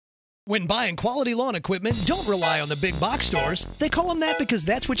When buying quality lawn equipment, don't rely on the big box stores. They call them that because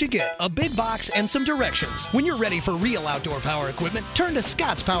that's what you get, a big box and some directions. When you're ready for real outdoor power equipment, turn to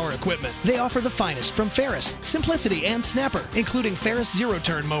Scott's Power Equipment. They offer the finest from Ferris, Simplicity, and Snapper, including Ferris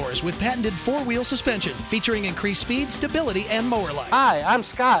zero-turn mowers with patented four-wheel suspension, featuring increased speed, stability, and mower life. Hi, I'm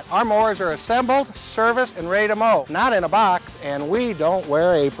Scott. Our mowers are assembled, serviced, and ready to mow. Not in a box, and we don't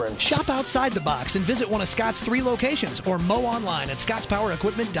wear aprons. Shop outside the box and visit one of Scott's 3 locations or mow online at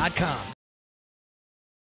scottspowerequipment.com.